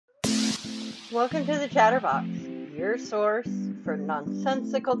Welcome to the Chatterbox, your source for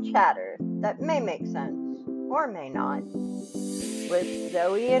nonsensical chatter that may make sense or may not, with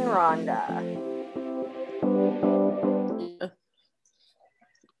Zoe and Rhonda.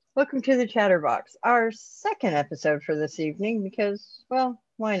 Welcome to the Chatterbox, our second episode for this evening because, well,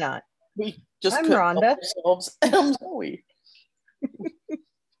 why not? We just I'm couldn't Rhonda. help ourselves. And I'm Zoe.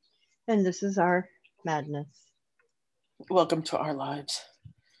 And this is our madness. Welcome to our lives.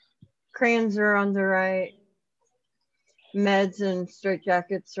 Crayons are on the right. Meds and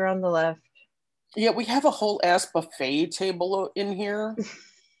straitjackets are on the left. Yeah, we have a whole ass buffet table in here.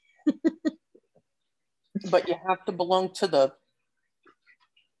 But you have to belong to the...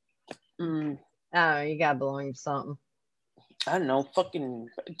 Oh, you gotta belong to something. I don't know, fucking...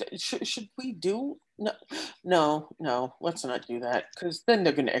 Should we do... No, let's not do that. Because then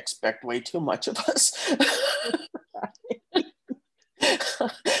they're going to expect way too much of us.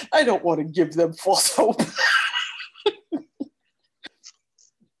 I don't want to give them false hope.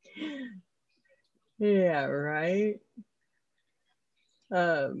 Yeah, right.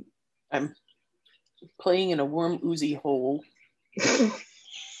 I'm playing in a warm, oozy hole.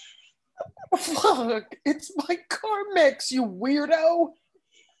 Fuck, it's my Carmex, you weirdo.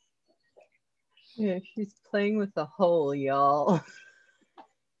 Yeah, she's playing with the hole, y'all.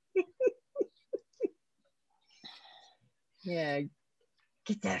 Yeah,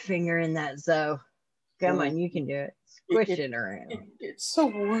 get that finger in that, Zoe. Come on, you can do it. Squish it around. It's so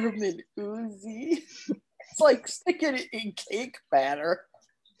warm and oozy. It's like sticking it in cake batter.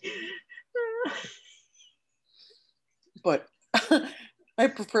 But I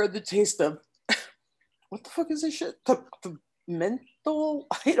prefer the taste of... What the fuck is this shit? The menthol?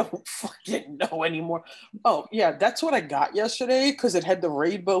 I don't fucking know anymore. Oh, yeah, that's what I got yesterday because it had the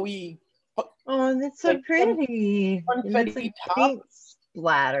rainbowy... Oh, that's so pretty. Confetti It's like top. pink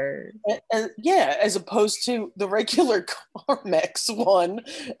splatter. Yeah, as opposed to the regular Carmex one.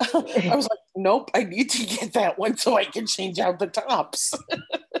 I was like, nope, I need to get that one so I can change out the tops.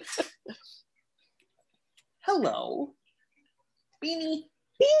 Hello. Beanie.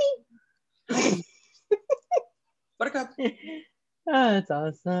 Buttercup. Oh, that's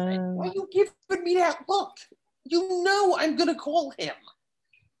awesome. Why are you giving me that look? You know I'm going to call him.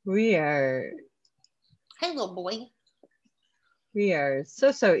 We are Hello, boy.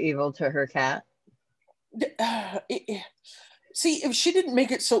 so evil to her cat. See, if she didn't make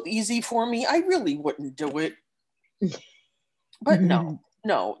it so easy for me, I really wouldn't do it. But no,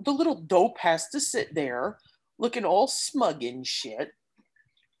 the little dope has to sit there looking all smug and shit.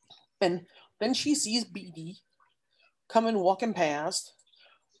 And then she sees Beanie coming walking past,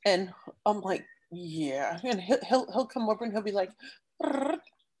 and I'm like, yeah. And he'll come over and he'll be like,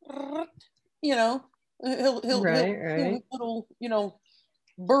 you know, he'll little,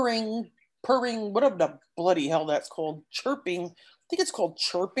 purring, whatever the bloody hell that's called, chirping. I think it's called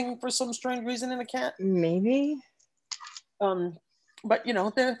chirping for some strange reason in a cat. Maybe. But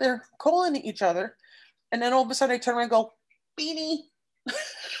they're calling at each other, and then all of a sudden I turn around and go, Beanie.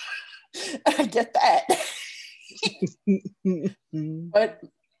 And I get that. But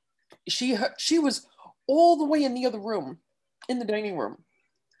she was all the way in the other room, in the dining room,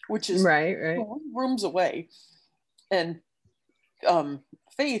 which is right rooms away. And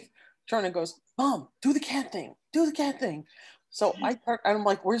Faith turned and goes, Mom, do the cat thing. So I'm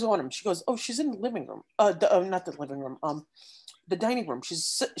like, where's Autumn? She goes, oh, she's in the living room. Not the living room. The dining room.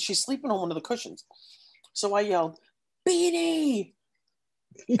 She's sleeping on one of the cushions. So I yelled, Beanie.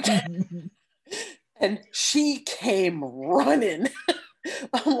 And she came running.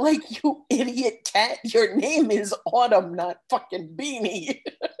 I'm like, you idiot cat, your name is Autumn, not fucking Beanie.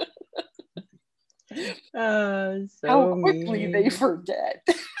 So how quickly they forget.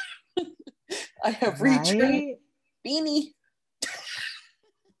 I have retrained Beanie.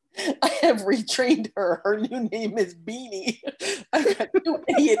 I have retrained her. Her new name is Beanie. I've got 2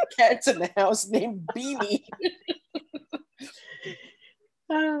 idiot cats in the house named Beanie.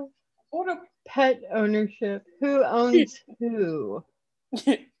 What a pet ownership. Who owns who?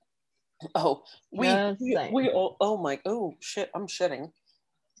 Oh, we all, oh shit, I'm shitting.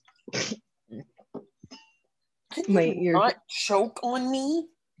 Wait, you're not choke on me?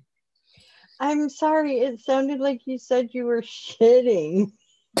 I'm sorry, it sounded like you said you were shitting.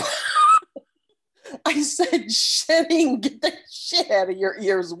 I said shitting. Get that shit out of your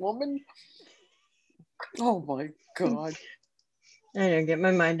ears, woman. Oh my God. I know, get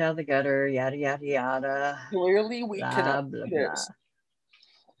my mind out of the gutter, yada, yada, yada. Clearly, we cannot do this.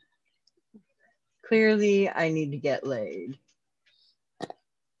 Clearly, I need to get laid.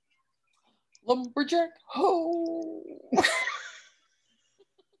 Lumberjack ho!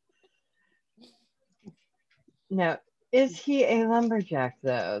 Now, is he a lumberjack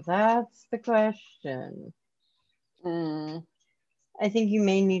though? That's the question. Mm. I think you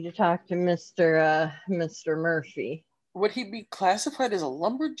may need to talk to Mr. Murphy. Would he be classified as a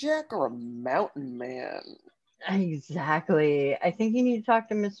lumberjack or a mountain man? Exactly. I think you need to talk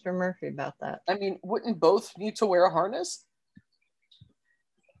to Mr. Murphy about that. I mean, wouldn't both need to wear a harness?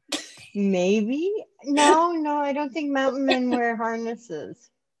 Maybe. No, I don't think mountain men wear harnesses.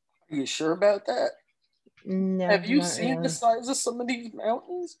 Are you sure about that? No, Have you not seen the really. size of some of these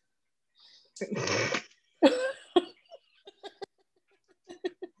mountains?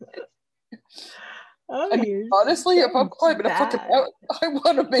 Oh, I mean, you're honestly, if I'm so climbing a fucking bad. mountain, I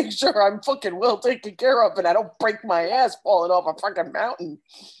want to make sure I'm fucking well taken care of and I don't break my ass falling off a fucking mountain.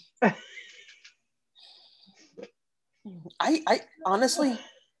 I honestly,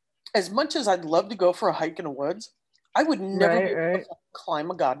 as much as I'd love to go for a hike in the woods, I would never be Right, able right. to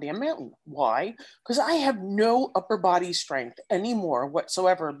climb a goddamn mountain. Why? Because I have no upper body strength anymore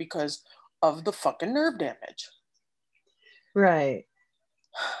whatsoever because of the fucking nerve damage. Right.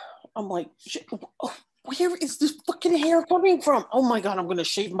 I'm like, shit, where is this fucking hair coming from? Oh my god, I'm gonna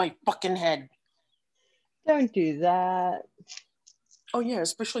shave my fucking head. Don't do that. Oh yeah,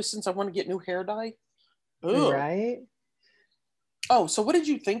 especially since I want to get new hair dye. Ugh. Right? Oh, so what did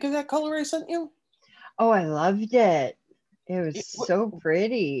you think of that color I sent you? Oh, I loved it. It was It, so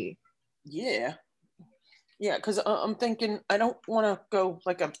pretty. yeah, yeah, because I'm thinking I don't want to go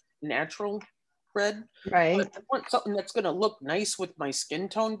like a natural red, but Right? I want something that's gonna look nice with my skin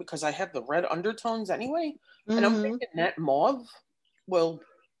tone because I have the red undertones anyway, and I'm Mm-hmm. thinking that mauve will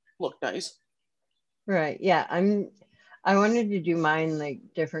look nice. Right. Yeah, I wanted to do mine like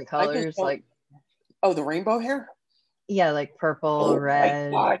different I just colors, don't. like Oh, the rainbow hair. yeah, like purple, Oh my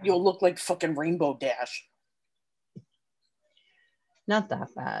red. god, you'll look like fucking Rainbow Dash. Not that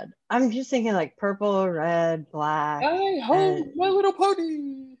bad. I'm just thinking like purple, red, black, I and hold My Little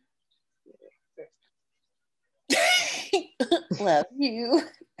Pony. Love you.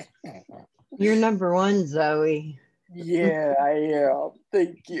 you're number one, Zoe. Yeah, I am.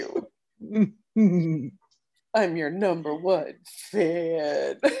 Thank you. I'm your number one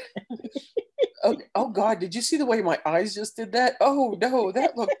fan. Okay. Oh God, did you see the way my eyes just did that? Oh no,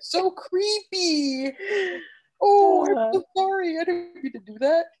 that looked so creepy. Oh, I'm so sorry. I didn't mean to do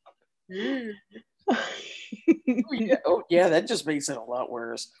that. Yeah. Oh yeah. Oh yeah, that just makes it a lot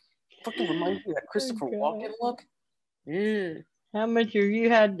worse. Fucking reminds me of that Oh Christopher Walken God. look. Yeah. How much have you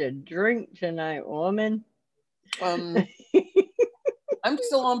had to drink tonight, woman? Um, I'm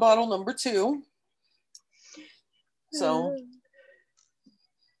still on bottle number 2. So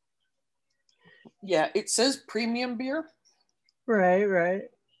yeah, it says premium beer. Right, right.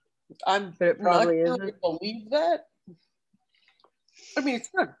 I'm But it not probably sure I isn't. believe that. I mean, it's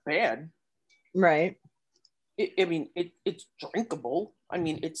not bad. Right. It's drinkable. I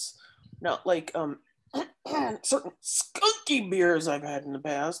mean, it's not like certain skunky beers I've had in the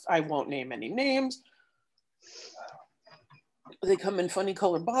past. I won't name any names. They come in funny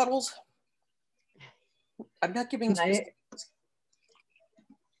colored bottles. I'm not giving My specific.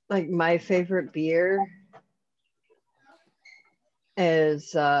 like my favorite beer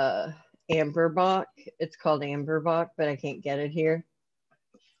is Amberbach. It's called Amberbach, but I can't get it here.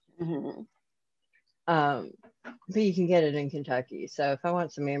 Mm-hmm. Um, but you can get it in Kentucky. So if I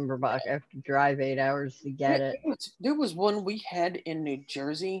want some Amberbach, I have to drive 8 hours to get it. There was one we had in New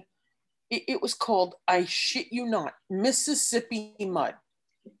Jersey. It was called, I shit you not, Mississippi Mud.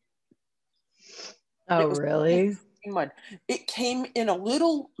 Oh, It was really? Mississippi Mud. It came in a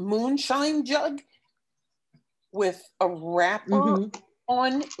little moonshine jug with a wrapper Mm-hmm.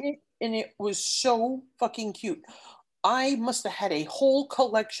 on it, and it was so fucking cute. I must have had a whole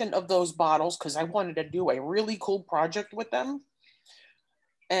collection of those bottles because I wanted to do a really cool project with them,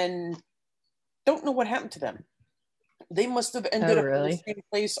 and don't know what happened to them. They must have Oh, ended up in the really? same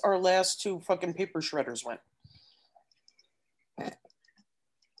place our last 2 fucking paper shredders went.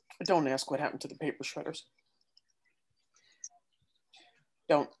 Don't ask what happened to the paper shredders.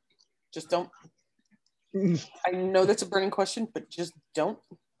 Don't. Just don't. I know that's a burning question, but just don't.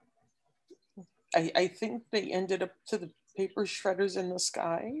 I think they ended up to the paper shredders in the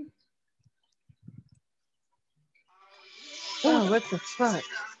sky. Oh, what the fuck?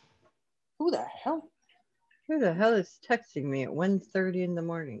 Who the hell? Who the hell is texting me at 1:30 in the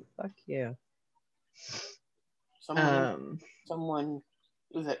morning? Fuck you. Someone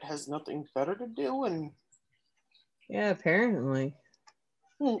that has nothing better to do, and Yeah, apparently.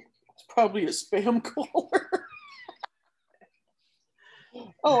 it's probably a spam caller.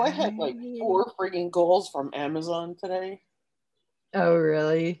 Oh, I had like 4 frigging calls from Amazon today. Oh,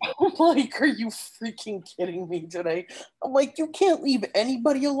 really? I'm like, are you freaking kidding me today? I'm like, you can't leave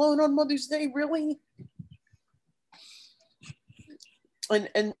anybody alone on Mother's Day, really?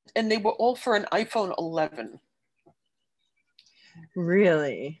 And they were all for an iPhone 11.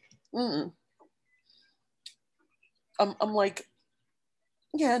 Really? Mm. I'm like,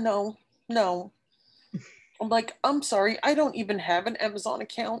 yeah, no. I'm like, I'm sorry, I don't even have an Amazon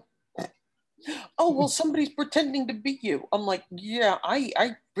account. Oh, well, somebody's pretending to be you. I'm like, yeah,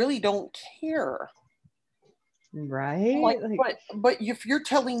 I really don't care. I'm Right? like, Like, but if you're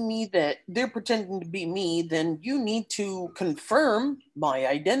telling me that they're pretending to be me, then you need to confirm my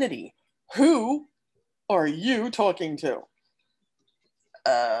identity. Who are you talking to?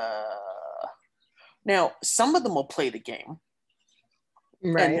 Uh, Now some of them will play the game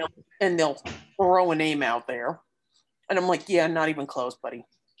and right. they'll throw a name out there, and I'm like, yeah, not even close, buddy.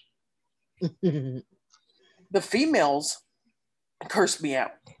 The females curse me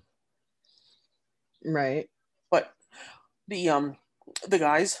out, Right. but the the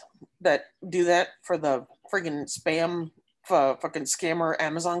guys that do that for the friggin' spam fucking scammer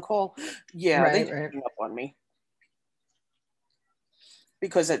Amazon call, yeah, they Right, just right. hang up on me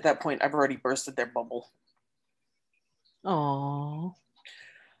because at that point I've already bursted their bubble. Oh.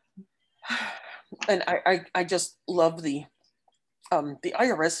 And I just love the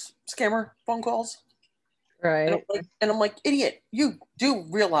IRS scammer phone calls. Right. And I'm like, idiot, you do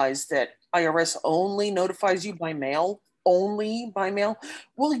realize that IRS only notifies you by mail? Only by mail?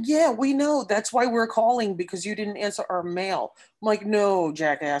 Well, yeah, we know. That's why we're calling, because you didn't answer our mail. I'm like, no,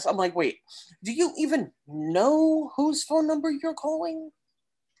 jackass. I'm like, wait, do you even know whose phone number you're calling?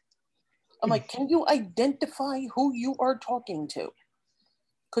 I'm like, can you identify who you are talking to?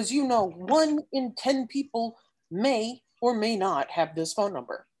 Because you know, 1 in 10 people may or may not have this phone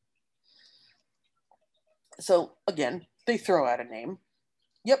number. So again, they throw out a name.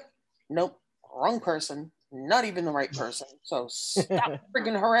 Yep, nope, wrong person, not even the right person. So stop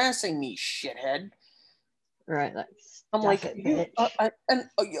friggin' harassing me, shithead. Right. Like, I'm stuff like, it, bitch.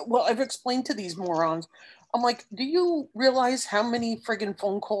 well, I've explained to these morons. I'm like, do you realize how many friggin'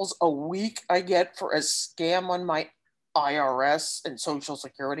 phone calls a week I get for a scam on my IRS and social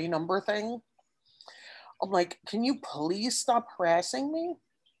security number thing? I'm like, can you please stop harassing me?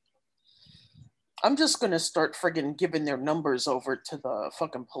 I'm just gonna start friggin' giving their numbers over to the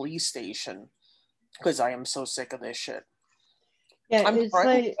fucking police station because I am so sick of this shit. Yeah, I'm it's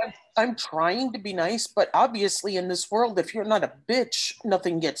trying. like, I'm trying to be nice, but obviously, in this world, if you're not a bitch,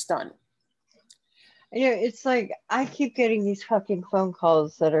 nothing gets done. it's like I keep getting these fucking phone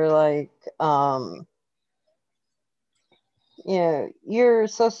calls that are like, your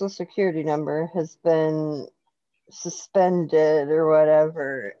social security number has been suspended or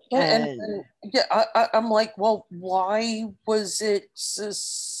whatever. Yeah, And yeah, I'm like, well, why was it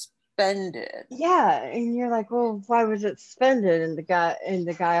suspended? yeah, and you're like, well, why was it suspended? And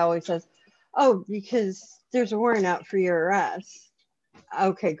the guy always says, oh, because there's a warrant out for your arrest.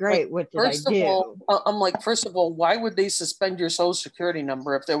 Okay, Like, great. What did I do? I'm like, first of all, why would they suspend your social security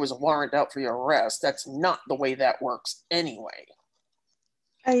number if there was a warrant out for your arrest? That's not the way that works anyway.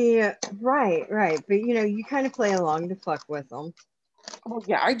 Right. But you kind of play along to fuck with them. Well,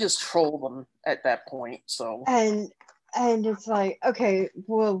 yeah, I just troll them at that point. So, And it's like, okay,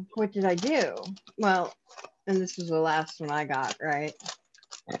 well, what did I do? Well, and this was the last one I got, right?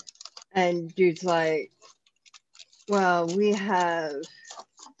 And dude's like, well, we have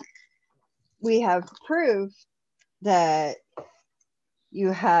proof that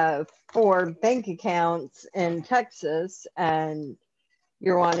you have 4 bank accounts in Texas and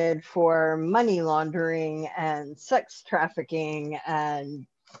you're wanted for money laundering and sex trafficking and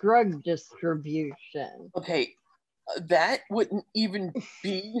drug distribution. okay, that wouldn't even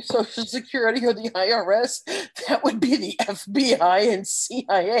be Social Security or the IRS. That would be the FBI and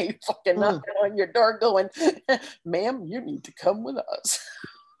CIA fucking Mm. knocking on your door going, ma'am, you need to come with us.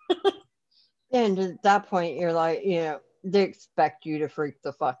 And at that point, you're like, they expect you to freak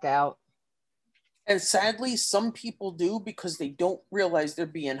the fuck out. And sadly, some people do because they don't realize they're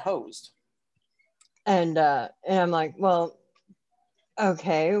being hosed. And I'm like, well,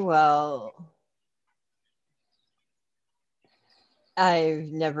 okay, well, I've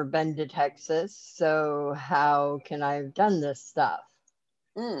never been to Texas, so how can I have done this stuff?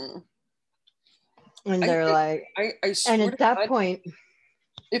 Mm. And I, they're like, I and swear at to that God, point,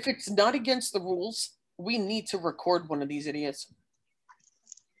 if it's not against the rules, we need to record one of these idiots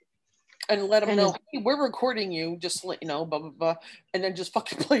and let them and know, at, hey, we're recording you, just to let you know, blah, blah, blah, and then just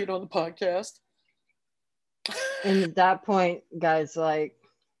fucking play it on the podcast. and at that point, guys, like,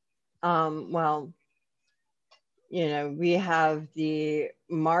 well, we have the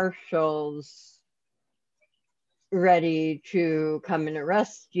marshals ready to come and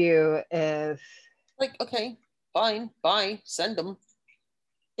arrest you Like, okay, fine, bye, send them.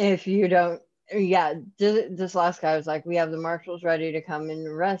 if you don't. Yeah, this last guy was like, we have the marshals ready to come and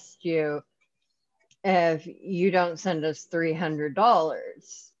arrest you if you don't send us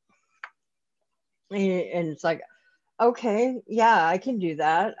 $300. And it's like, okay, yeah, I can do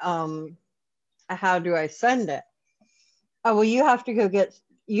that. How do I send it? Oh, well, you have to go get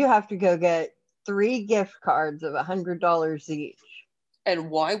 3 gift cards of $100 each. And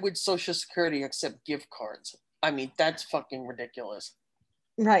why would Social Security accept gift cards? I mean, that's fucking ridiculous.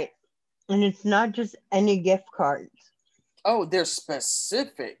 Right. And it's not just any gift cards. Oh, there's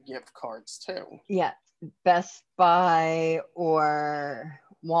specific gift cards too. Yeah. Best Buy or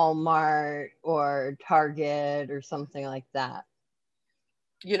Walmart or Target or something like that.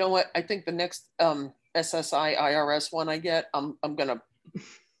 You know what? I think the next SSI IRS one I get, I'm gonna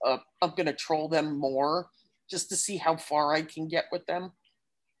troll them more just to see how far I can get with them.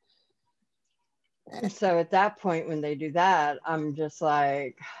 So at that point, when they do that, I'm just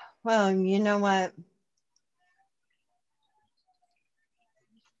like, well, you know what?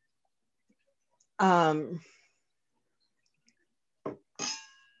 I'm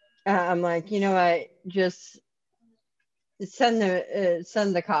like, you know what? Just send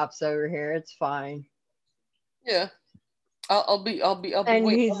the cops over here. It's fine. Yeah, I'll be And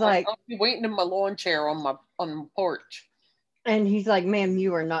waiting. he's like, I'll be waiting in my lawn chair on the porch. and he's like, ma'am,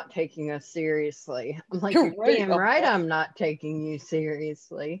 you are not taking us seriously. I'm like, You're you're right. damn right I'm not taking you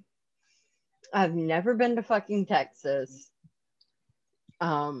seriously. I've never been to fucking Texas.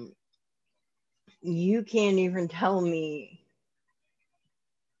 You can't even tell me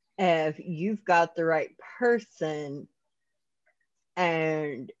if you've got the right person,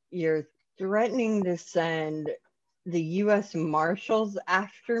 and you're threatening to send the U.S. Marshals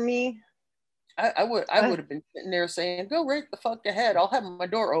after me. I would have been sitting there saying, "Go right the fuck ahead. I'll have my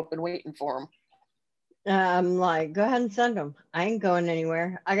door open waiting for them." I'm like, go ahead and send them. I ain't going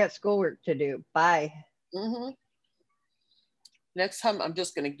anywhere. I got schoolwork to do. Bye. Mm-hmm. Next time, I'm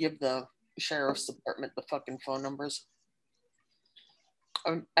just gonna give the sheriff's department the fucking phone numbers.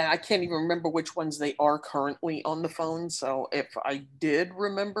 And I can't even remember which ones they are currently on the phone. So if I did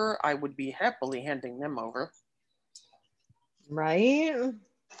remember, I would be happily handing them over. Right?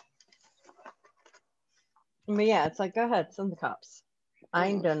 But yeah, it's like, go ahead, send the cops. I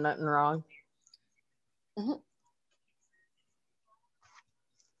ain't done nothing wrong. Mm-hmm.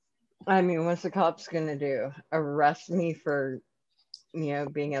 I mean, what's the cops gonna do? Arrest me for,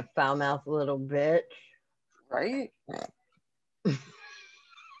 being a foul mouthed little bitch? Right?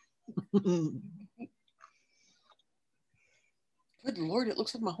 Good Lord, it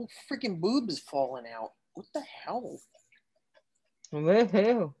looks like my whole freaking boob is falling out. What the hell?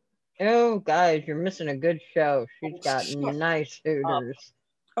 Woohoo. Oh, guys, you're missing a good show. She's got nice hooters.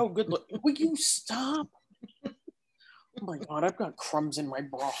 Oh, good Lord. Will you stop? Oh my God, I've got crumbs in my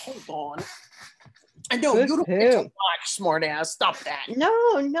bra. Hold on. I know, you don't get to watch, smart ass. Stop that.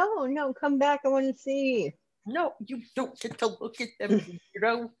 No. Come back. I want to see. No, you don't get to look at them,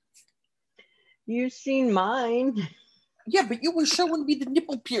 You've seen mine. Yeah, but you were showing me the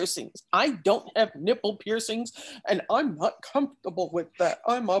nipple piercings. I don't have nipple piercings, and I'm not comfortable with that.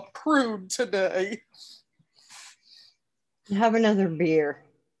 I'm a prude today. Have another beer.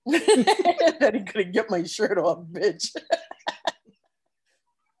 That ain't gonna get my shirt off, bitch.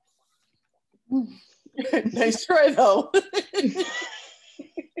 Nice try, though.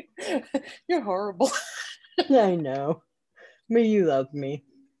 You're horrible. I know. But you love me,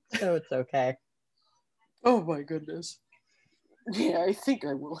 so it's okay. Oh my goodness. Yeah, I think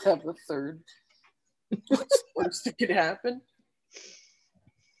I will have a third. What's the worst that could happen?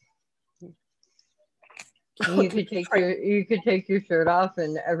 You could take your shirt off,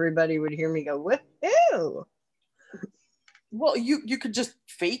 and everybody would hear me go, "Woohoo!" Well, you could just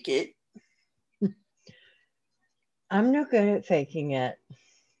fake it. I'm no good at faking it.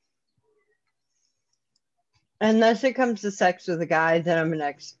 Unless it comes to sex with a guy, then I'm an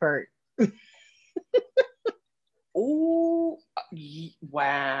expert. Oh,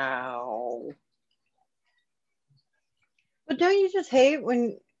 wow. But don't you just hate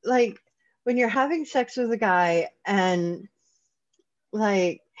when you're having sex with a guy and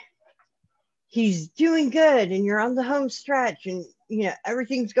he's doing good and you're on the home stretch and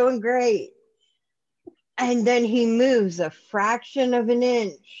everything's going great, and then he moves a fraction of an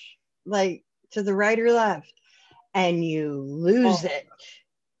inch to the right or left and you lose it.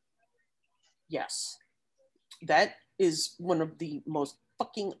 Yes. That is one of the most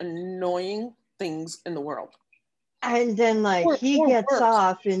fucking annoying things in the world. And then like he or gets worse.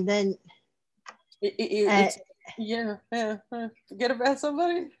 off, and then It's yeah, forget about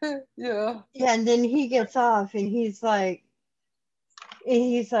somebody. Yeah. yeah, and then he gets off, and he's like,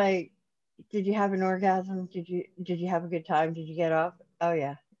 did you have an orgasm? Did you have a good time? Did you get off? Oh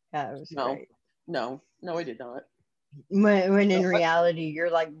yeah, yeah, it was No, great. no, I did not. When in No, reality,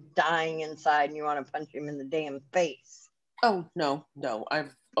 you're like dying inside, and you want to punch him in the damn face. oh no,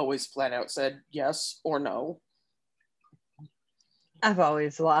 I've always flat out said yes or no. I've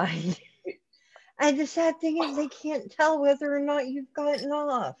always lied. And the sad thing is, they can't tell whether or not you've gotten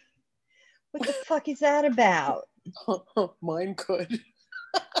off. What the fuck is that about? Mine could.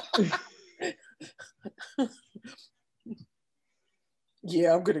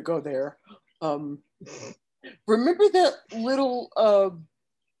 Yeah, I'm gonna go there. Remember that little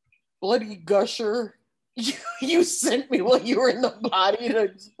bloody gusher you sent me while you were in the body to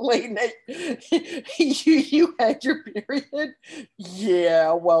explain that you had your period?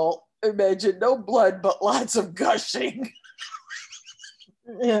 Yeah, well, imagine no blood but lots of gushing.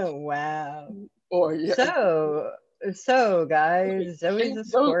 Oh, wow. Or yeah. So guys, Zoe's a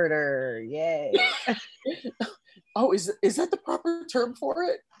squirter. Yay. Oh, is that the proper term for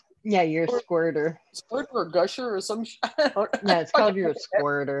it? Yeah, you're a squirter. Squirter or gusher or some Yeah, it's called you're a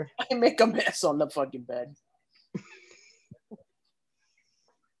squirter. I make a mess on the fucking bed.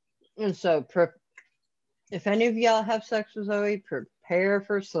 And so, if any of y'all have sex with Zoe, prepare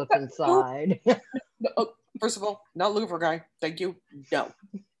for slip and slide. No, first of all, not looking for a guy. Thank you. No.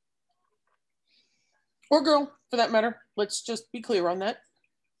 Or girl, for that matter. Let's just be clear on that.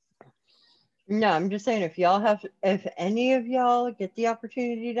 No, I'm just saying if any of y'all get the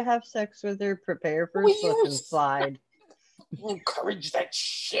opportunity to have sex with her, prepare for slip and slide. Encourage that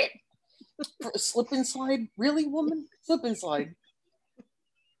shit. Slip and slide? Really, woman? Slip and slide.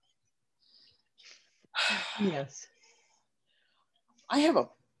 Yes. I have a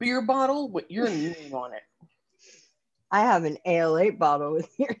beer bottle with your name on it. I have an Ale8 bottle with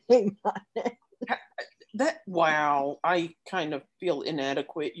your name on it. Wow, I kind of feel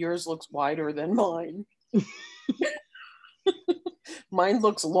inadequate. Yours looks wider than mine. Mine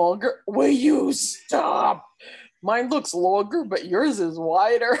looks longer. Will you stop? Mine looks longer, but yours is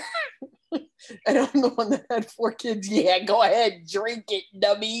wider. And I'm the one that had 4 kids. Yeah, go ahead, drink it,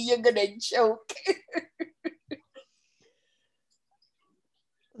 dummy. You're gonna choke.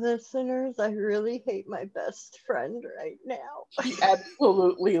 Listeners, I really hate my best friend right now. She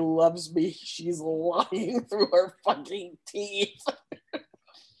absolutely loves me. She's lying through her fucking teeth.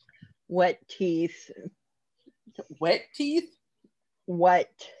 Wet teeth. Wet teeth?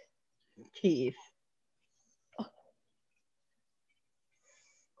 Wet teeth.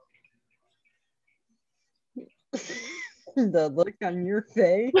 The look on your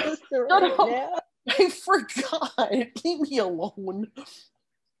face right now. I forgot. Leave me alone.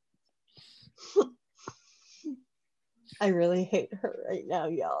 I really hate her right now,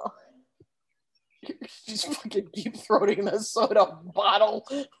 y'all. She's fucking deep throating the soda bottle.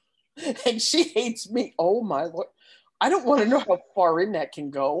 And she hates me. Oh my Lord. I don't want to know how far in that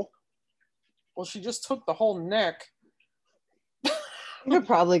can go. Well, she just took the whole neck. I could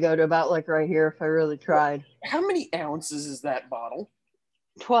probably go to about like right here if I really tried. How many ounces is that bottle?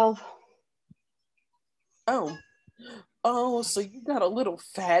 12. Oh, so you got a little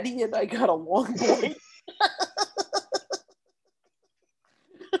fatty and I got a long boy.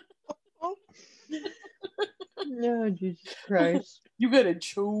 No, Jesus Christ. You got a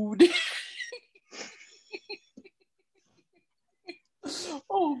chode.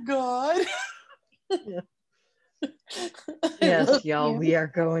 Oh God. Yeah. Yes, y'all, we are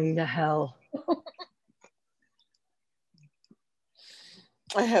going to hell.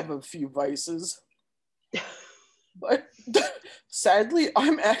 I have a few vices. But sadly,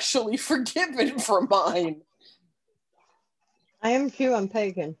 I'm actually forgiven for mine. I am too, I'm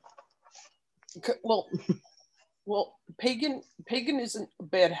pagan. Well, pagan isn't a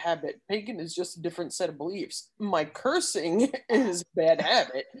bad habit. Pagan is just a different set of beliefs. My cursing is a bad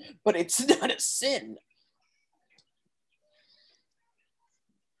habit, but it's not a sin.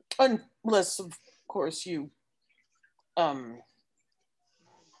 Unless, of course, you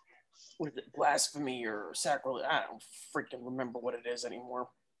was it blasphemy or sacrilege? I don't freaking remember what it is anymore.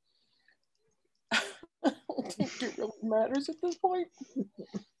 I don't think it really matters at this point.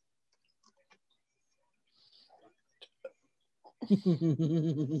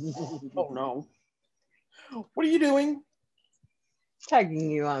 Oh no. What are you doing?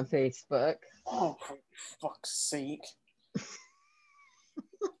 Tagging you on Facebook. Oh, for fuck's sake.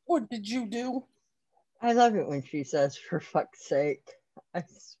 What did you do? I love it when she says, for fuck's sake. I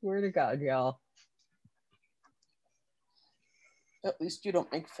swear to God, y'all. At least you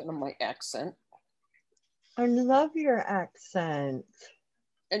don't make fun of my accent. I love your accent.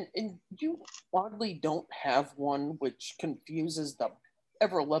 And you oddly don't have one, which confuses the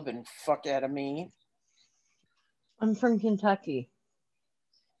ever loving fuck out of me. I'm from Kentucky.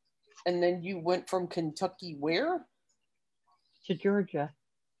 And then you went from Kentucky where? To Georgia.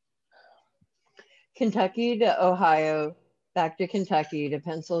 Kentucky to Ohio, back to Kentucky to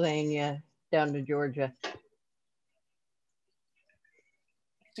Pennsylvania, down to Georgia.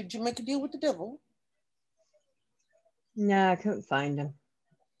 Did you make a deal with the devil? No, I couldn't find him.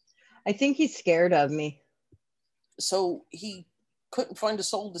 I think he's scared of me. So he couldn't find a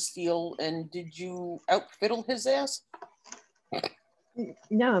soul to steal, and did you outfiddle his ass?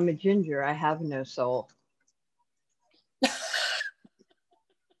 No, I'm a ginger. I have no soul.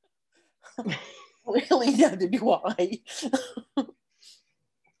 Really, neither do I.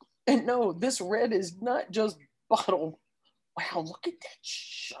 And no, this red is not just bottled. Wow, look at that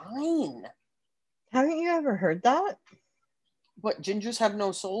shine. Haven't you ever heard that? What, gingers have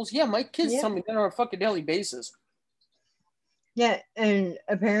no souls? Yeah, my kids tell me that on a fucking daily basis. Yeah, and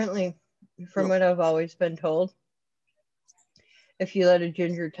apparently, from what I've always been told, if you let a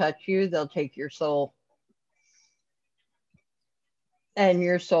ginger touch you, they'll take your soul. And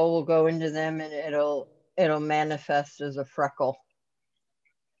your soul will go into them and it'll manifest as a freckle.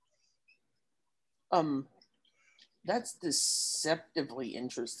 That's deceptively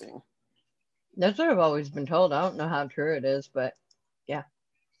interesting. That's what I've always been told. I don't know how true it is, but yeah.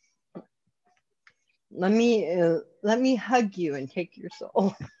 Let me hug you and take your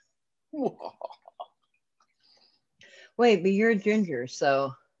soul. Wait, but you're a ginger,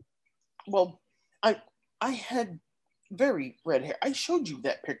 so. Well, I had very red hair. I showed you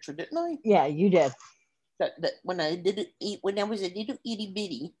that picture, didn't I? Yeah, you did. That when I was a little itty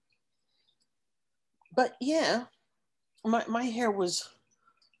bitty. But yeah, my hair was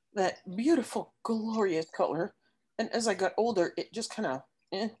that beautiful, glorious color. And as I got older, it just kind of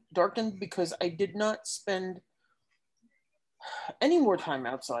darkened because I did not spend any more time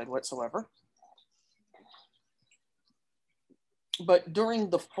outside whatsoever. But during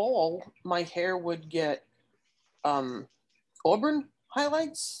the fall, my hair would get auburn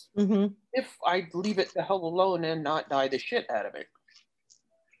highlights if I'd leave it the hell alone and not dye the shit out of it.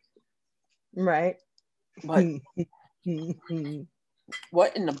 Right. But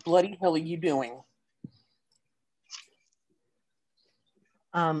what in the bloody hell are you doing?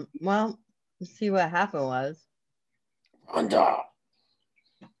 Well, let's see what happened was. Rhonda!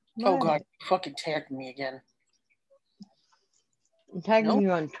 Oh God, fucking tagged me again. I'm tagging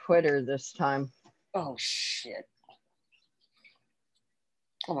you on Twitter this time. Oh shit.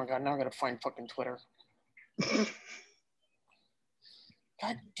 Oh my God, now I gotta find fucking Twitter.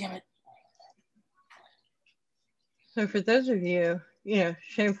 God damn it. So for those of you,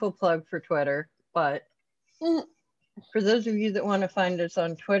 shameful plug for Twitter, but for those of you that want to find us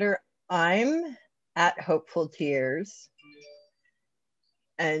on Twitter, I'm at Hopeful Tears.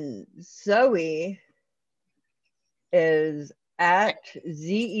 And Zoe is at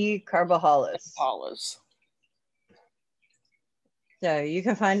ZE Carbahalis. So you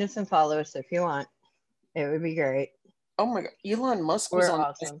can find us and follow us if you want. It would be great. Oh my God. Elon Musk was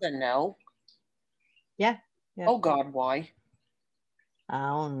on SNL? Yeah. Oh God, why? I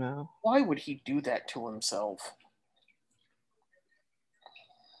don't know. Why would he do that to himself?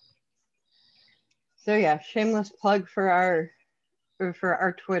 So yeah, shameless plug for our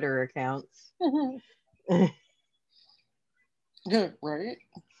Twitter accounts. Yeah, right?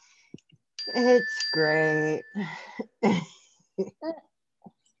 It's great.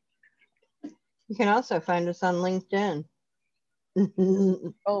 You can also find us on LinkedIn.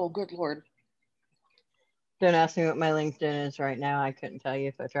 Oh, good Lord. Don't ask me what my LinkedIn is right now. I couldn't tell you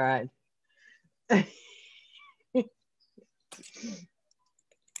if I tried.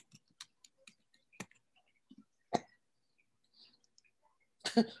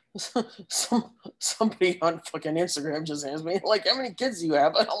 Somebody on fucking Instagram just asked me, like, how many kids do you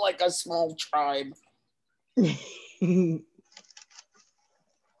have? And I'm like, a small tribe. Like,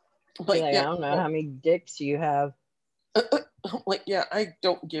 I don't know how many dicks you have. Like, yeah, I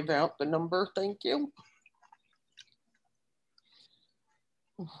don't give out the number, thank you.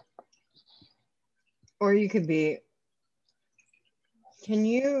 Or you could be, can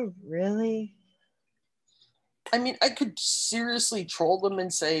you really? I mean, I could seriously troll them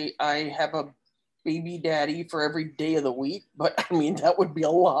and say I have a baby daddy for every day of the week, but I mean, that would be a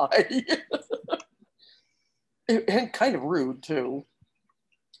lie. And kind of rude, too.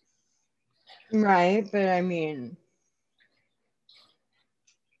 Right, but I mean,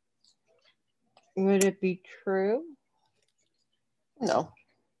 would it be true? No.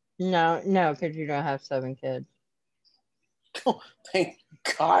 No, because you don't have 7 kids. Oh, thank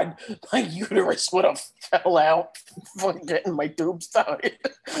God, my uterus would have fell out from getting my tubes tied.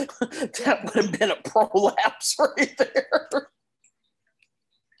 That would have been a prolapse right there.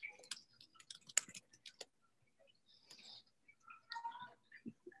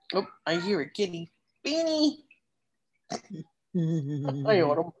 Oh, I hear a kitty. Beanie. I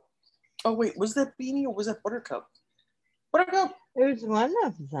ought him. Oh wait, was that Beanie or was that Buttercup? Buttercup. It was one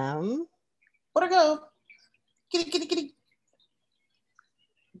of them. Buttercup. Kitty, kitty, kitty.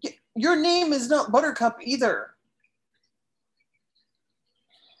 Your name is not Buttercup either.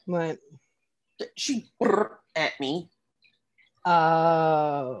 What? She at me.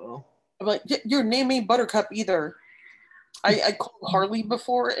 Oh. I'm like, your name ain't Buttercup either. I called Harley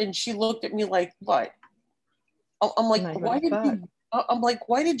before, and she looked at me like, what? I'm like, why did you? I'm like,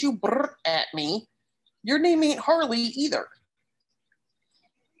 why did you brr at me? Your name ain't Harley either.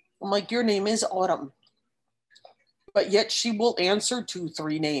 I'm like, your name is Autumn, but yet she will answer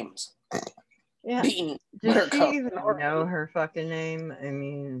 2-3 names. Yeah. Beanie, Does Buttercup, she even know her fucking name? I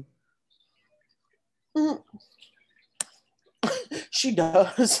mean, she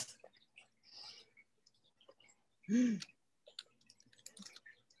does.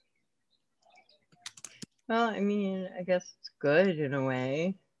 well, I mean, I guess it's good in a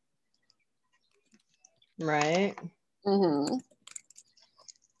way, right? Mm-hmm.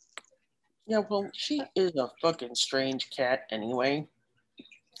 Yeah, well, she is a fucking strange cat anyway.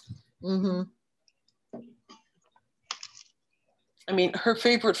 Mm-hmm. I mean, her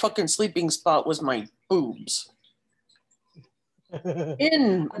favorite fucking sleeping spot was my boobs. I've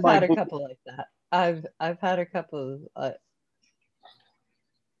had a couple like that. I've had a couple of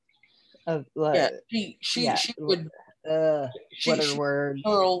yeah, like she would what are words?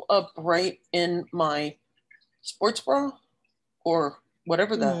 curl up right in my sports bra or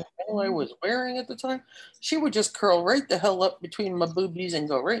whatever the hell I was wearing at the time. She would just curl right the hell up between my boobies and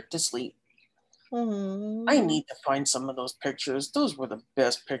go right to sleep. I need to find some of those pictures. Those were the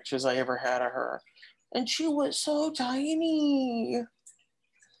best pictures I ever had of her. And she was so tiny.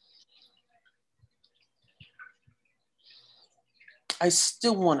 I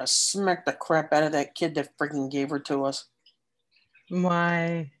still want to smack the crap out of that kid that freaking gave her to us.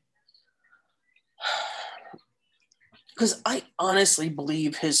 Why? Because I honestly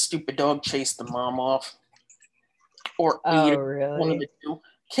believe his stupid dog chased the mom off. Or ate her, really? one of the two.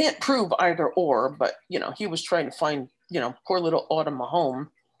 Can't prove either or, but, he was trying to find, poor little Autumn a home.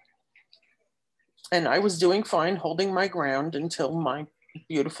 And I was doing fine, holding my ground until my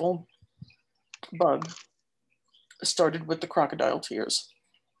beautiful bug started with the crocodile tears.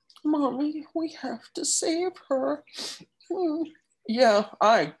 Mommy, we have to save her. Yeah,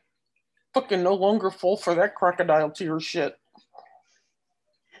 I fucking no longer fall for that crocodile tear shit.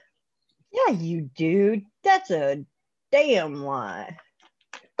 Yeah, you do. That's a damn lie.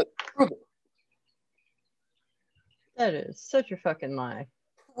 Prove it. That is such a fucking lie.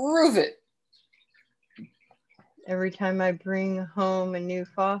 Prove it. Every time I bring home a new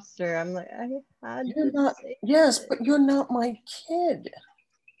foster, I'm like, you're not. Yes, but you're not my kid.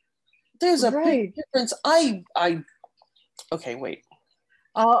 There's a big difference. Okay, wait.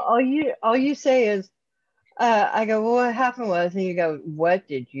 All you say is, I go, well, what happened was, and you go, what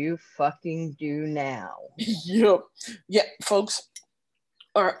did you fucking do now? Yep. Yeah, folks,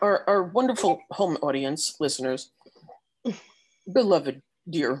 our wonderful home audience listeners, beloved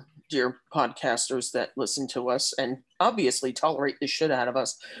dear podcasters that listen to us and obviously tolerate the shit out of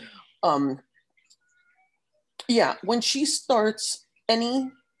us. Yeah, when she starts any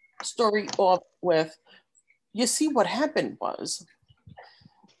story off with, you see, what happened was,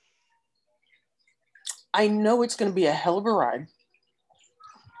 I know it's going to be a hell of a ride.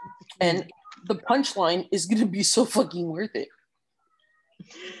 And the punchline is going to be so fucking worth it.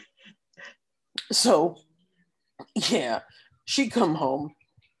 So, yeah, she come home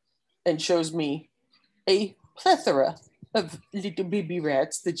and shows me a plethora of little baby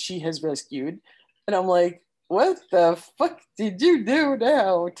rats that she has rescued. And I'm like, what the fuck did you do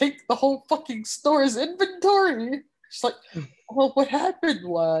now? Take the whole fucking store's inventory. She's like, well, what happened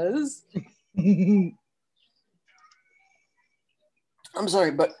was... I'm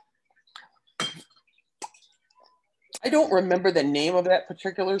sorry, but I don't remember the name of that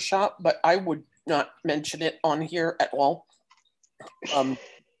particular shop, but I would not mention it on here at all.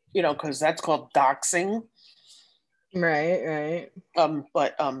 Because that's called doxing. Right.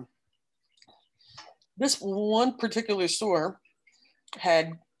 But this one particular store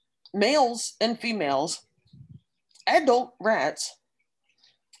had males and females, adult rats,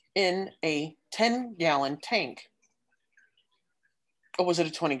 in a 10-gallon tank. Or was it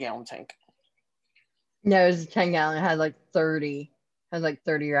a 20-gallon tank? No, it was a 10-gallon. It had like 30. Had like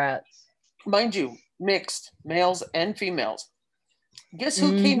 30 rats. Mind you, mixed males and females. Guess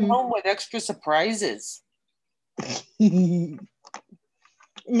who came Mm-hmm. home with extra surprises? No,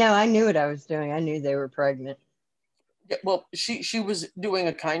 I knew what I was doing. I knew they were pregnant. Yeah, well, she was doing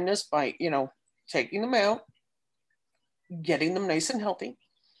a kindness by, taking them out, getting them nice and healthy,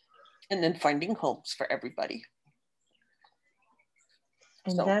 and then finding homes for everybody.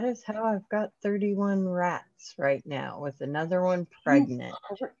 And So, that is how I've got 31 rats right now, with another one pregnant.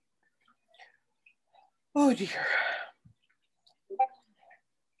 oh dear.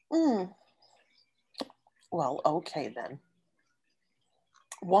 Well, okay then.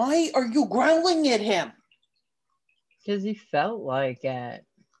 Why are you growling at him? Because he felt like it.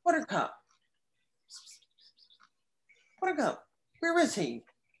 Buttercup. Buttercup, where is he?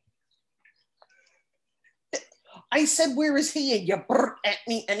 I said, where is he? And you burnt at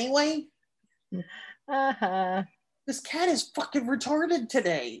me anyway? Uh-huh. This cat is fucking retarded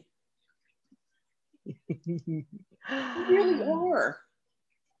today. You really are.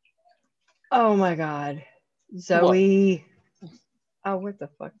 Oh my god. Zoe. What? Oh, what the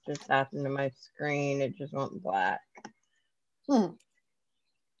fuck just happened to my screen? It just went black. Oh,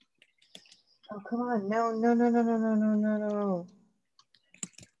 come on. No, no, no, no, no, no, no, no, no.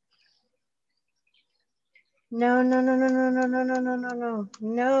 No, no, no, no, no, no, no, no, no, no, no.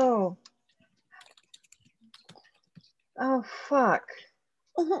 No. Oh, fuck.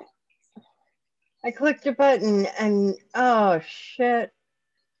 I clicked a button and, oh, shit.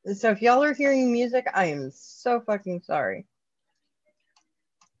 So if y'all are hearing music, I am so fucking sorry.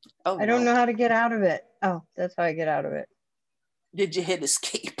 Oh, I don't know how to get out of it. Oh, that's how I get out of it. Did you hit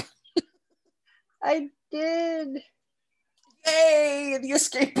escape? I did. Yay! The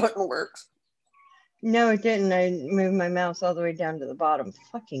escape button works. No, it didn't. I moved my mouse all the way down to the bottom.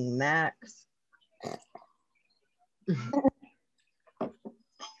 Fucking Max.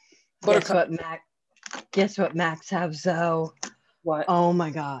 Guess what Max has though? What? Oh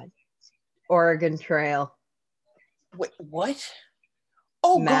my god. Oregon Trail. Wait, what?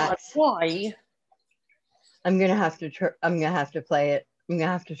 Oh Max. God, why? I'm gonna have to play it. I'm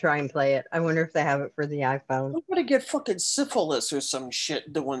gonna have to try and play it. I wonder if they have it for the iPhone. I'm gonna get fucking syphilis or some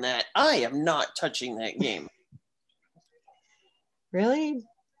shit doing that. I am not touching that game. Really?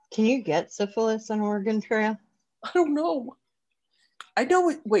 Can you get syphilis on Oregon Trail? I don't know. I know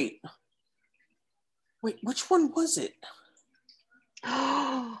it. Wait, which one was it?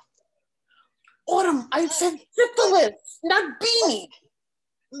 Autumn, I said syphilis, not beanie.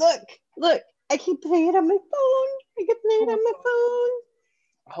 Look, I keep playing it on my phone.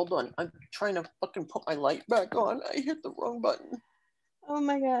 Hold on, I'm trying to fucking put my light back on. I hit the wrong button. Oh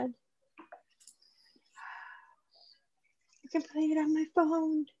my god. I can play it on my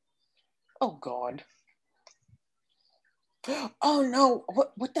phone. Oh god. Oh no,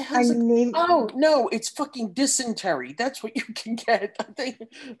 what the hell is it? Oh no, it's fucking dysentery. That's what you can get. I think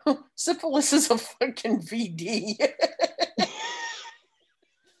syphilis is a fucking VD.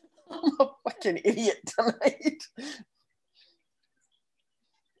 I'm a fucking idiot tonight.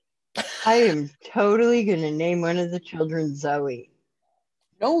 I am totally gonna name one of the children Zoe.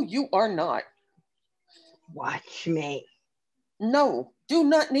 No, you are not. Watch me. No, do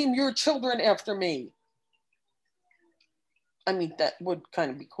not name your children after me. I mean, that would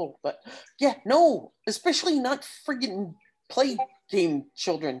kind of be cool, but yeah, no, especially not friggin' play game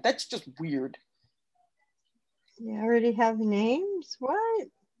children. That's just weird. You already have names? What?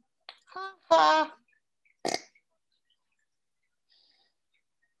 Ha ha.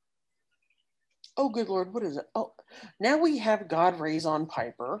 Oh, good Lord, what is it? Oh, now we have God rays on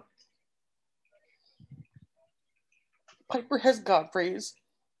Piper. Piper has God rays.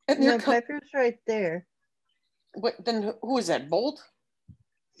 And no, Piper's right there. What, then who is that, Bolt?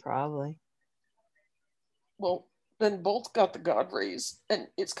 Probably. Well, then Bolt's got the God rays, and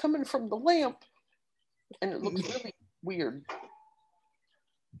it's coming from the lamp, and it looks really weird.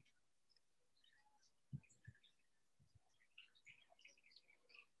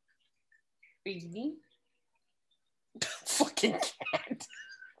 Baby. Fucking cat.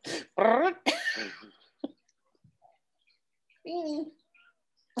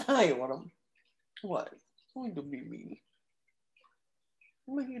 Hi, Autumn. What? Oh, the baby.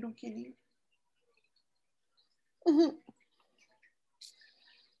 My little kitty.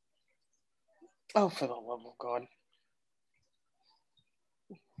 Oh, for the love of God.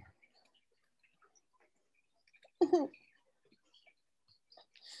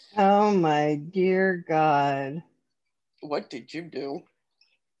 Oh my dear God. What did you do?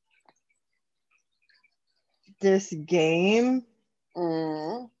 This game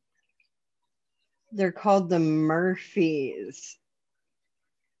Mm. They're called the Murphys.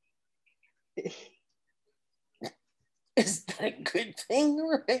 Is that a good thing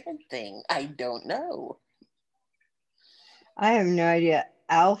or a bad thing? I don't know. I have no idea.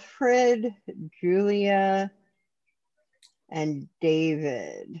 Alfred, Julia, and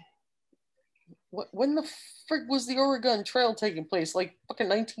David. When the frig was the Oregon Trail taking place? Like fucking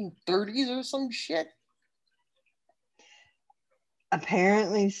 1930s or some shit?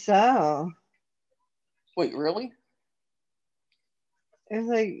 Apparently so. Wait, really? It was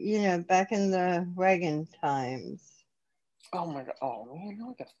like, back in the wagon times. Oh my god. Oh man, now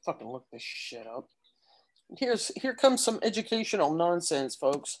I gotta fucking look this shit up. Here comes some educational nonsense,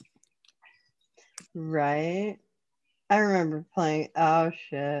 folks. Right? I remember playing. Oh,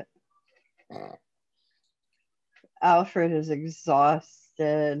 shit. Alfred is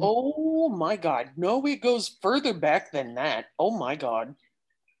exhausted. Oh my god. No, it goes further back than that. Oh my god.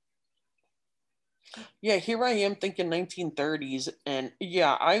 Yeah, here I am thinking 1930s, and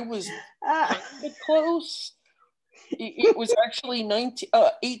yeah, I was Ah. kind of close. It was actually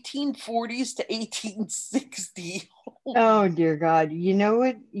 1840s to 1860. Oh, dear God. You know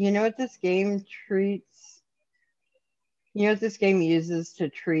what? You know what this game treats? You know what this game uses to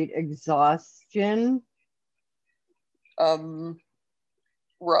treat exhaustion? Rum?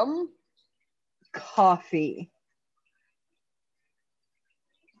 Coffee.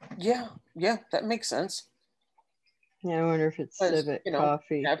 Yeah, that makes sense. Yeah, I wonder if it's Because, Civet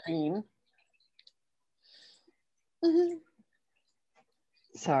coffee. caffeine. Mhm.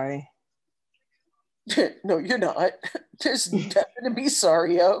 Sorry. No, you're not. There's nothing to be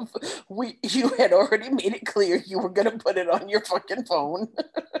sorry of. You had already made it clear you were gonna put it on your fucking phone.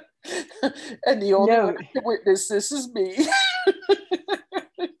 And the only one No, to witness this is me.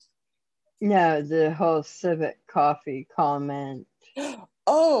 no, the whole Civet coffee comment.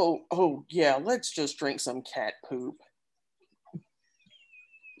 Oh yeah, let's just drink some cat poop.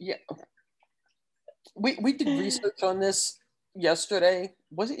 Yeah. We did research on this yesterday.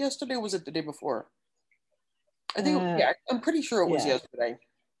 Was it yesterday or was it the day before? I think, yeah, I'm pretty sure it was Yeah. yesterday.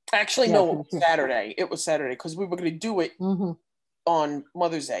 Actually, Yeah, no, it pretty was sure. Saturday. It was Saturday because we were going to do it Mm-hmm. on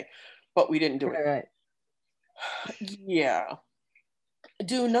Mother's Day, but we didn't do it. Right. Yeah.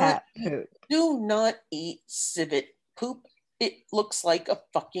 Cat poop. Do not eat civet poop. It looks like a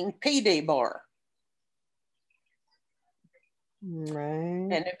fucking payday bar. Right.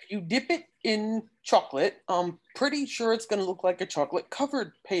 And if you dip it in chocolate, I'm pretty sure it's going to look like a chocolate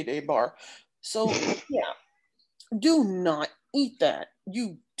covered payday bar. So, yeah, do not eat that.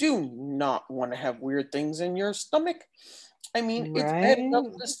 You do not want to have weird things in your stomach. I mean, it's bad enough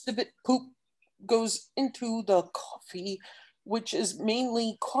Right. the civet poop goes into the coffee, which is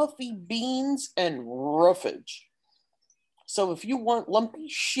mainly coffee beans and roughage. So if you want lumpy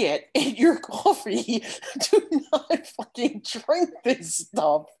shit in your coffee, do not fucking drink this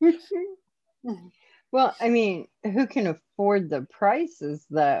stuff. Well, I mean, who can afford the prices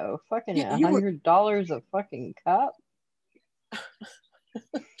though? Fucking You would $100 a fucking cup.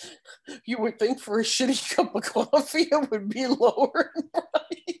 you would think for a shitty cup of coffee it would be lower in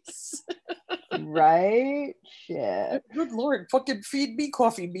price. Right? Shit. Good lord, fucking feed me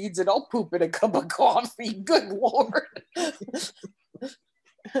coffee beans and I'll poop in a cup of coffee. Good lord.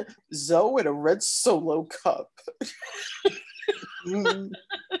 Zoe in a red solo cup.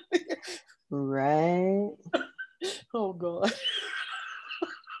 Right. Oh god.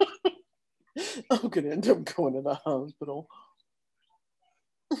 I'm gonna end up going to the hospital.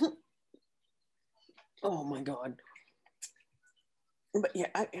 Oh my god. But yeah,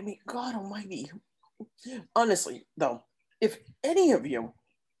 I mean, God almighty. Honestly, though, if any of you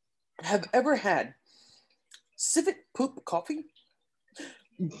have ever had civet poop coffee,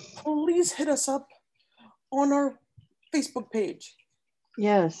 please hit us up on our Facebook page.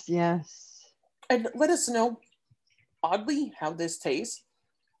 Yes, yes. And let us know, oddly, how this tastes.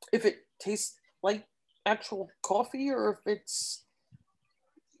 If it tastes like actual coffee or if it's,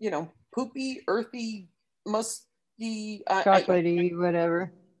 poopy, earthy, musty, Chocolatey,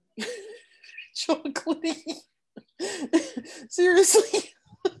 whatever. chocolatey. Seriously.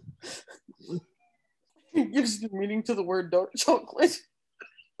 It gives new meaning to the word dark chocolate.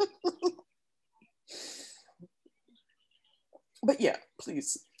 But yeah,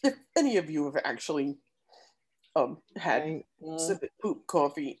 please, if any of you have actually had Right. civet poop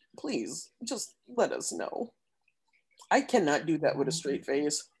coffee, please just let us know. I cannot do that with a straight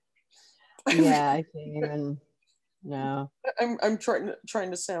face. Yeah, I can't even. No. I'm trying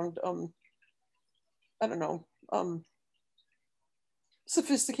to sound I don't know,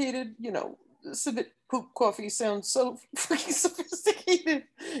 sophisticated, civet poop coffee sounds so freaking sophisticated.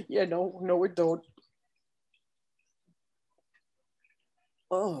 Yeah, no, it don't.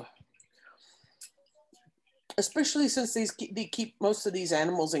 Oh, especially since they keep most of these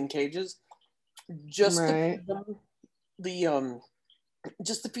animals in cages, just to Right. feed them the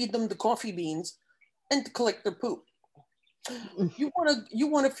just to feed them the coffee beans and to collect their poop. You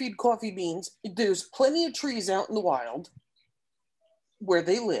wanna feed coffee beans. There's plenty of trees out in the wild where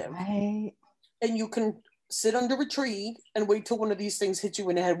they live, Right. and you can sit under a tree and wait till one of these things hits you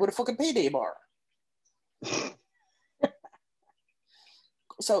in the head with a fucking payday bar.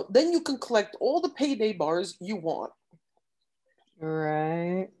 So then you can collect all the payday bars you want.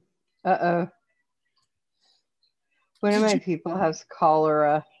 Right. Uh-oh. One of Did my you? people has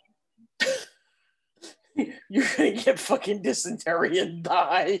cholera. You're gonna get fucking dysentery and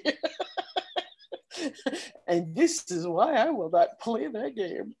die. And this is why I will not play that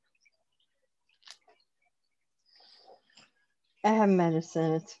game. I have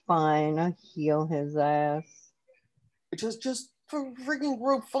medicine. It's fine. I'll heal his ass. Just for freaking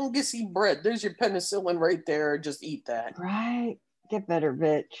grow fungusy bread. There's your penicillin right there. Just eat that. Right? Get better,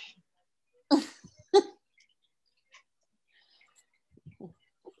 bitch.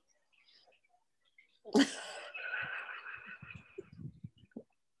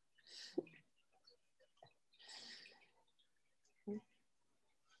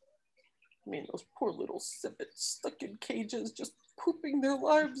 I mean, those poor little civets stuck in cages, just pooping their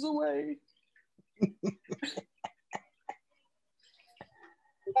lives away.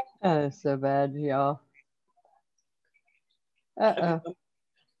 That is so bad, y'all. I mean, Uh-oh.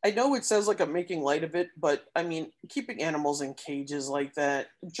 I know it says like I'm making light of it, but I mean, keeping animals in cages like that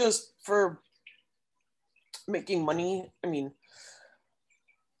just for making money. I mean,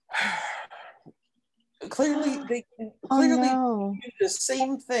 clearly they can Oh clearly no. do the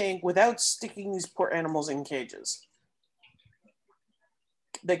same thing without sticking these poor animals in cages.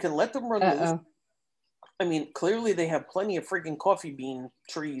 They can let them run loose. Uh-oh. I mean, clearly they have plenty of freaking coffee bean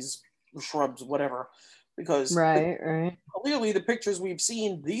trees, shrubs, whatever, because Right. clearly the pictures we've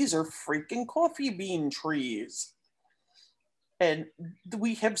seen, these are freaking coffee bean trees. And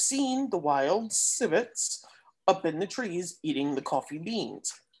we have seen the wild civets up in the trees eating the coffee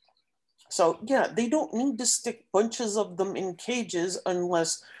beans. So yeah, they don't need to stick bunches of them in cages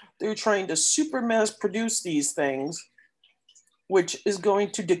unless they're trying to super mass produce these things, which is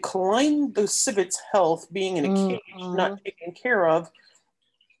going to decline the civet's health being in a cage, not taken care of,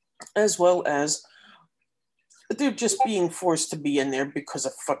 as well as they're just being forced to be in there because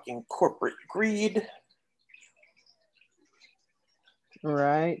of fucking corporate greed.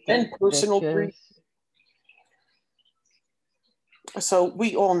 Right. And personal greed. Bitches. So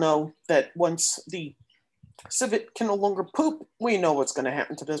we all know that once the civet can no longer poop, we know what's going to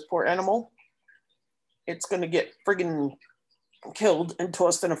happen to this poor animal. It's going to get friggin' killed and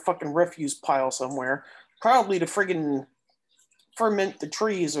tossed in a fucking refuse pile somewhere, probably to friggin' ferment the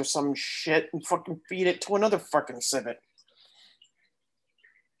trees or some shit and fucking feed it to another fucking civet.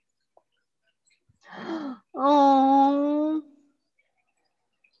 Oh.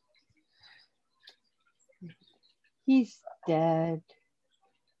 He's dead.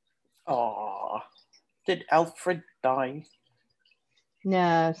 Aww. Did Alfred die?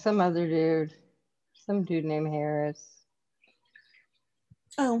 No, some other dude. Some dude named Harris.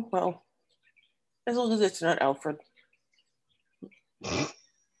 Oh, well. As long as it's not Alfred.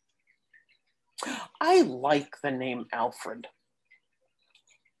 I like the name Alfred.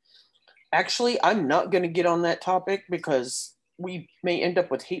 Actually, I'm not going to get on that topic because we may end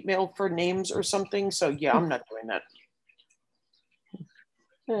up with hate mail for names or something. So, yeah, I'm not doing that.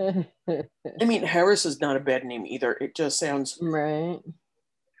 I mean, Harris is not a bad name either. It just sounds Right.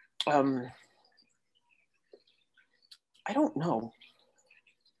 I don't know.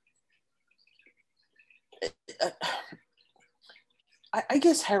 I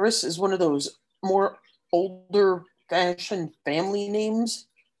guess Harris is one of those more older fashioned family names,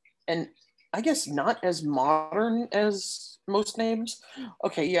 and I guess not as modern as most names.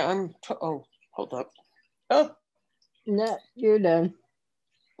 Okay, yeah, oh, hold up. Oh, No, you're done.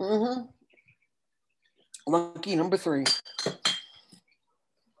 mm-hmm. Lucky number 3.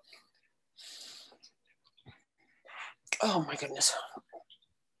 Oh my goodness.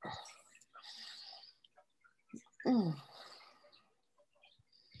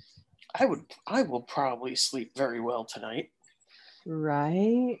 I will probably sleep very well tonight.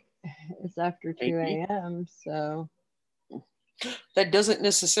 Right. It's after 2 Maybe. a.m., so. That doesn't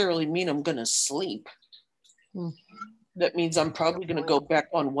necessarily mean I'm going to sleep. That means I'm probably going to go back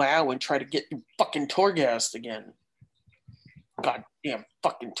on WoW and try to get fucking Torghast again. goddamn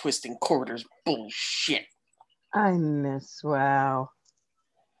fucking twisting corridors bullshit. I miss WoW.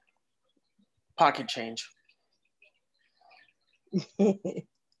 Pocket change.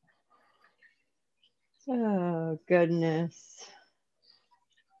 Oh goodness.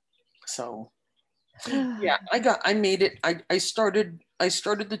 So yeah, I made it. I started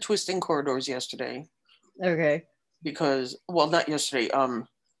the twisting corridors yesterday Okay. because, well, not yesterday.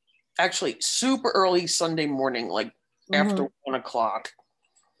 Actually, super early Sunday morning, like after 1 o'clock,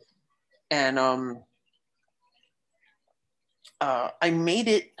 and I made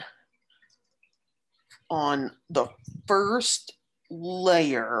it on the first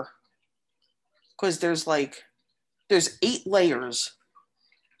layer because there's 8 layers,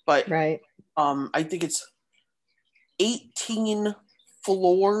 but Right. I think it's 18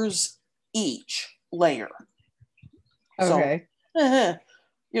 floors each layer. Okay. So,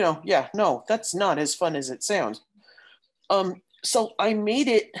 yeah, no, that's not as fun as it sounds. So I made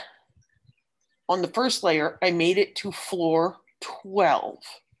it on the first layer, I made it to floor 12.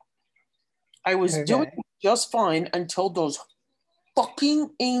 I was doing just fine until those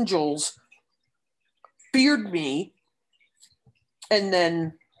fucking angels feared me, and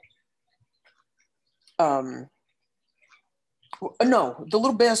then no, the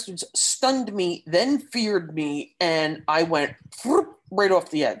little bastards stunned me, then feared me, and I went right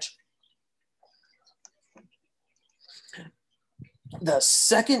off the edge. The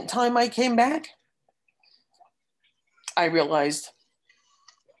second time I came back, I realized,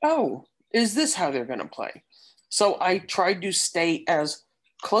 oh, is this how they're going to play? So I tried to stay as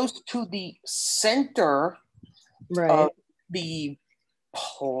close to the center of the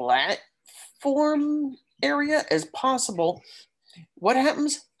platform area as possible. What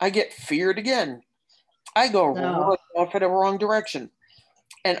happens? I get feared again. I go right off in the wrong direction.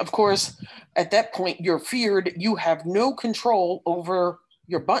 And of course, at that point, you're feared. You have no control over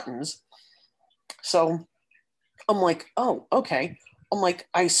your buttons. So I'm like, oh, okay. I'm like,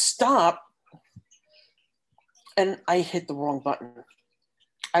 I stop and I hit the wrong button.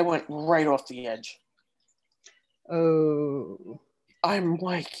 I went right off the edge. Oh. I'm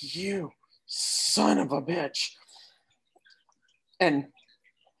like, you son of a bitch. And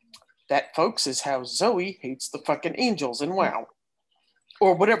that, folks, is how Zoe hates the fucking angels in WoW.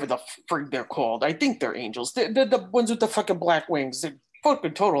 Or whatever the frig they're called. I think they're angels. They're the ones with the fucking black wings. They're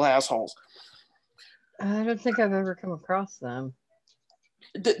fucking total assholes. I don't think I've ever come across them.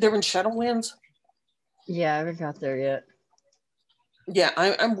 They're in Shadowlands? Yeah, I haven't got there yet. Yeah,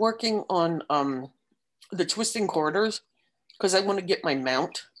 I'm working on the twisting corridors because I want to get my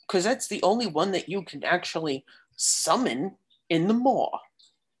mount, because that's the only one that you can actually summon in the maw.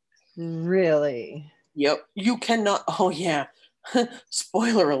 Really? Yep. You cannot. Oh, yeah.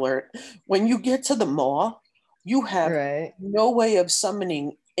 Spoiler alert. When you get to the maw, you have no way of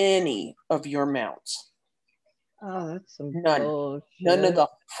summoning any of your mounts. Oh, that's some None. bullshit. None of the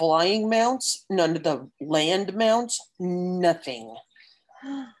flying mounts, none of the land mounts, nothing.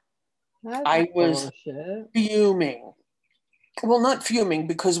 I was fuming. Well, not fuming,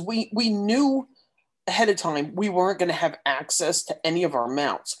 because we knew ahead of time we weren't going to have access to any of our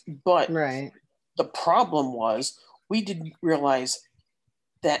mounts. But the problem was we didn't realize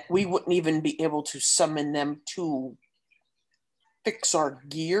that we wouldn't even be able to summon them to fix our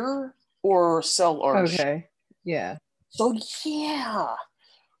gear or sell our shit. Yeah. So, yeah.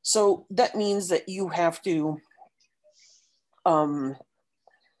 So that means that you have to go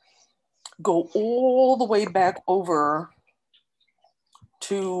all the way back over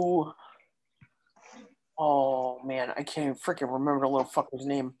to, oh man, I can't freaking remember the little fucker's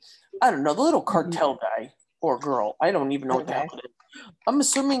name. I don't know, the little cartel guy or girl. I don't even know what the hell it is. I'm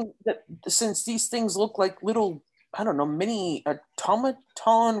assuming that since these things look like little, I don't know, mini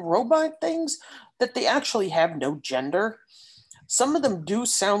automaton robot things, that they actually have no gender. Some of them do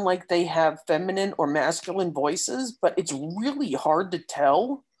sound like they have feminine or masculine voices, but it's really hard to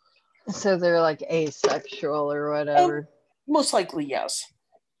tell. So they're like asexual or whatever. Most likely, yes.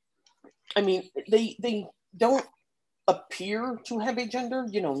 I mean, they don't appear to have a gender,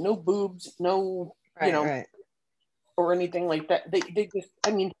 no boobs, no, or anything like that. They just,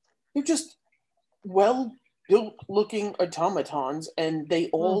 I mean, they're just well built looking automatons, and they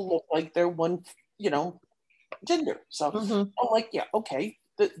all look like they're one, gender. So I'm like, yeah, okay,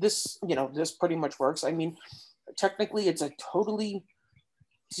 this pretty much works. I mean, technically it's a totally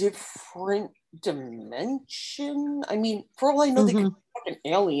different dimension. I mean, for all I know, they could be fucking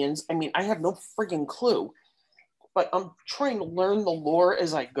aliens. I mean, I have no freaking clue, but I'm trying to learn the lore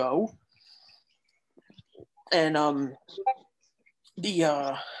as I go. And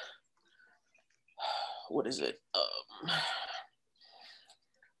the what is it?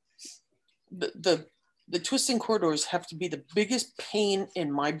 the twisting corridors have to be the biggest pain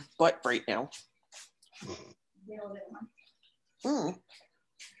in my butt right now. Mm.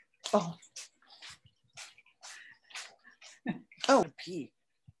 Oh. Oh, pee.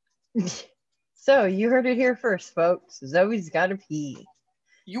 So you heard it here first, folks. Zoe's got to pee.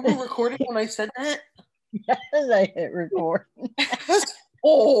 You were recording when I said that? Yes, I hit record.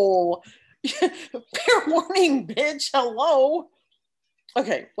 Oh, fair warning, bitch. Hello.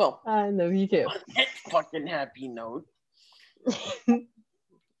 Okay, well. I know you too. On that fucking happy note,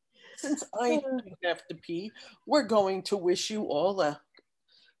 since I don't have to pee, we're going to wish you all a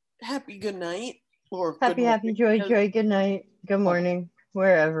happy good night. Or happy, happy, joy, good night, good morning,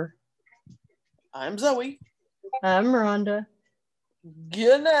 wherever. I'm Zoe. I'm Miranda.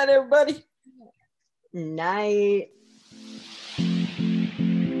 Good night, everybody. Night.